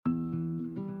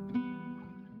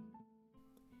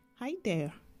Hi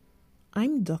there,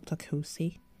 I'm Dr.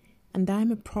 Kosi, and I'm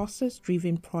a process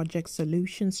driven project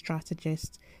solution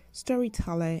strategist,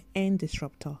 storyteller, and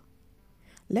disruptor.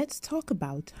 Let's talk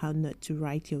about how not to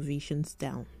write your visions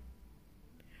down.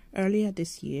 Earlier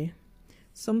this year,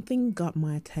 something got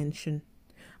my attention,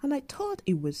 and I thought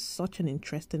it was such an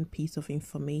interesting piece of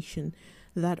information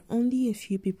that only a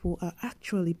few people are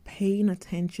actually paying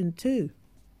attention to.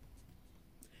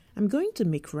 I'm going to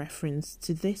make reference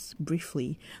to this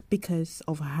briefly because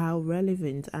of how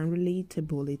relevant and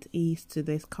relatable it is to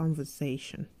this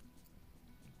conversation.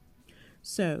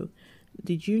 So,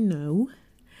 did you know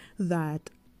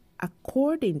that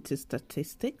according to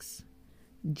statistics,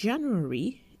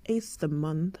 January is the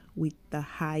month with the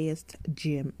highest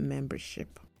gym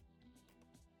membership?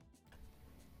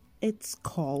 It's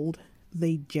called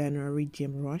the January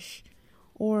Gym Rush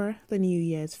or the New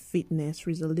Year's Fitness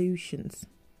Resolutions.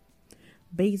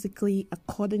 Basically,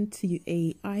 according to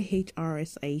a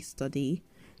IHRSA study,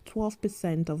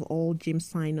 12% of all gym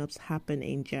signups happen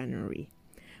in January,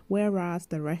 whereas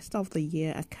the rest of the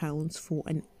year accounts for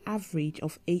an average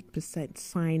of 8%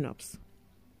 signups.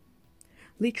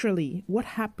 Literally, what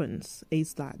happens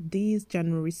is that these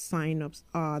January signups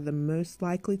are the most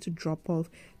likely to drop off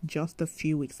just a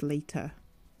few weeks later.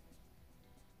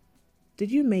 Did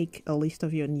you make a list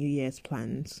of your New Year's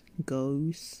plans,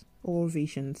 goals, or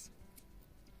visions?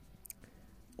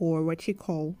 Or what you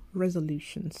call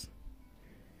resolutions?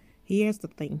 Here's the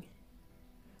thing.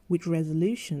 With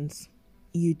resolutions,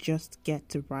 you just get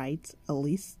to write a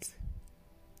list.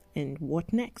 And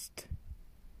what next?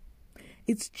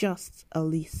 It's just a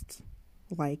list,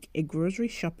 like a grocery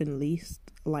shopping list,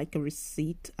 like a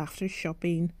receipt after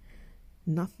shopping.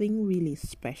 Nothing really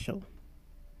special.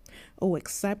 Oh,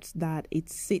 except that it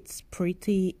sits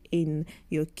pretty in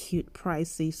your cute,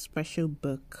 pricey special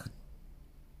book.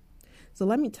 So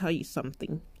let me tell you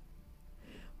something.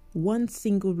 One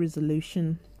single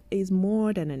resolution is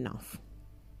more than enough.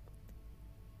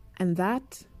 And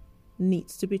that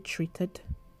needs to be treated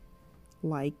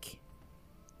like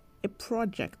a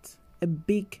project, a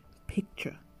big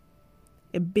picture,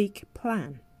 a big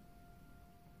plan.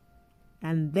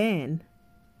 And then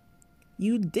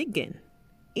you dig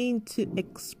into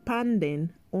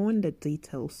expanding on the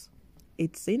details.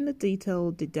 It's in the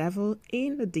detail, the devil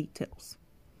in the details.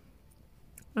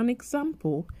 An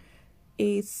example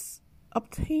is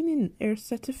obtaining a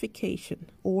certification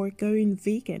or going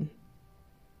vegan.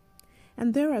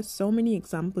 And there are so many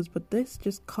examples, but this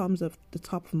just comes off the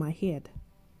top of my head.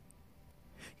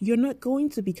 You're not going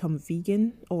to become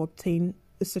vegan or obtain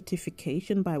a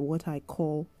certification by what I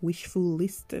call wishful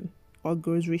listing or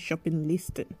grocery shopping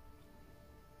listing.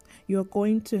 You're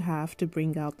going to have to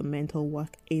bring out the mental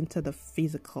work into the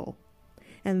physical.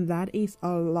 And that is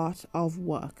a lot of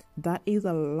work. That is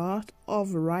a lot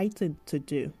of writing to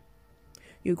do.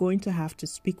 You're going to have to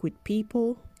speak with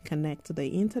people, connect to the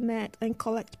internet, and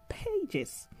collect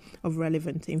pages of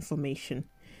relevant information.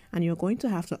 And you're going to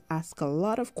have to ask a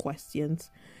lot of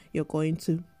questions. You're going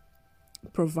to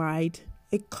provide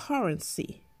a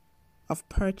currency of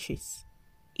purchase,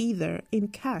 either in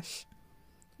cash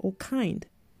or kind.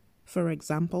 For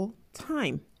example,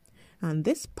 time. And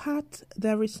this part,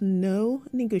 there is no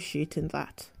negotiating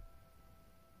that.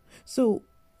 So,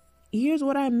 here's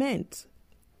what I meant.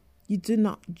 You do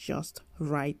not just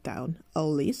write down a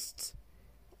list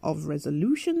of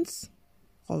resolutions,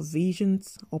 or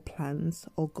visions, or plans,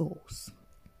 or goals.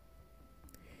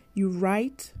 You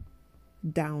write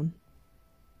down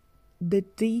the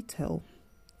detail,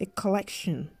 a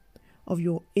collection of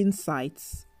your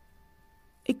insights.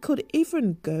 It could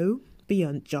even go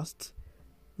beyond just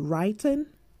writing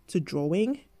to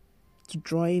drawing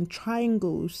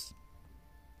triangles,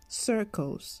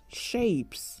 circles,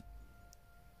 shapes,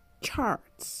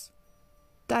 charts,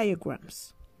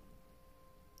 diagrams.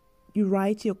 You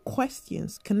write your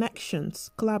questions,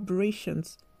 connections,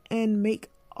 collaborations, and make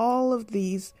all of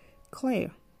these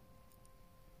clear.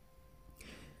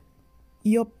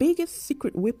 Your biggest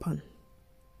secret weapon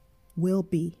will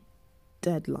be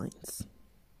deadlines.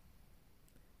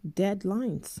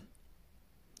 Deadlines.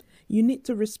 You need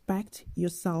to respect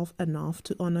yourself enough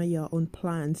to honor your own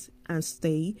plans and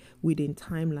stay within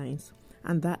timelines.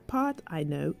 And that part, I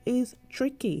know, is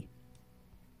tricky.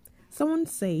 Someone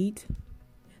said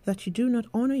that you do not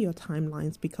honor your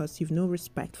timelines because you've no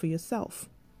respect for yourself.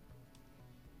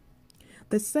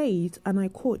 They said, and I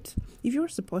quote, if you're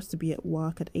supposed to be at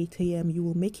work at 8 a.m., you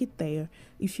will make it there.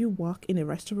 If you work in a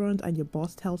restaurant and your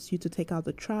boss tells you to take out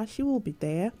the trash, you will be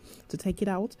there to take it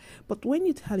out. But when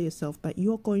you tell yourself that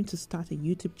you're going to start a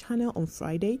YouTube channel on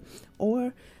Friday,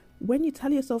 or when you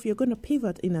tell yourself you're going to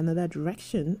pivot in another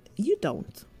direction, you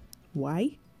don't.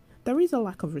 Why? There is a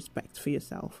lack of respect for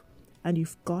yourself, and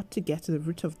you've got to get to the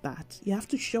root of that. You have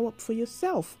to show up for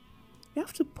yourself. You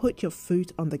have to put your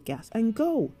foot on the gas and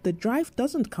go. The drive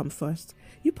doesn't come first.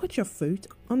 You put your foot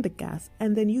on the gas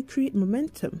and then you create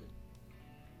momentum.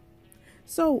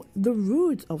 So the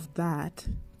root of that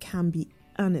can be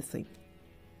anything.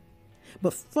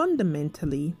 But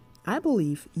fundamentally, I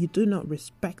believe you do not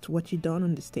respect what you don't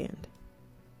understand.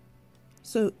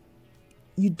 So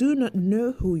you do not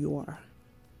know who you are.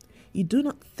 You do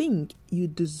not think you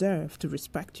deserve to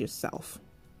respect yourself.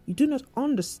 You do not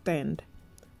understand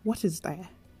what is there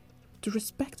to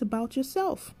respect about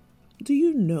yourself. Do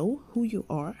you know who you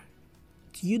are?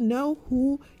 Do you know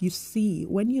who you see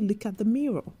when you look at the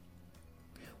mirror?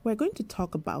 We're going to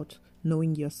talk about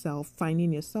knowing yourself,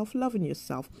 finding yourself, loving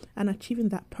yourself, and achieving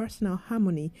that personal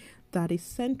harmony that is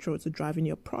central to driving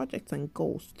your projects and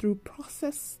goals through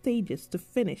process stages to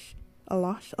finish a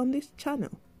lot on this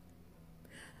channel.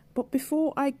 But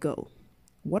before I go,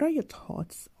 what are your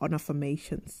thoughts on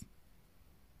affirmations?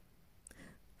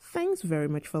 Thanks very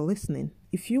much for listening.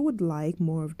 If you would like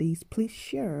more of these, please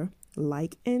share,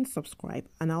 like, and subscribe,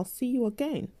 and I'll see you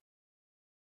again.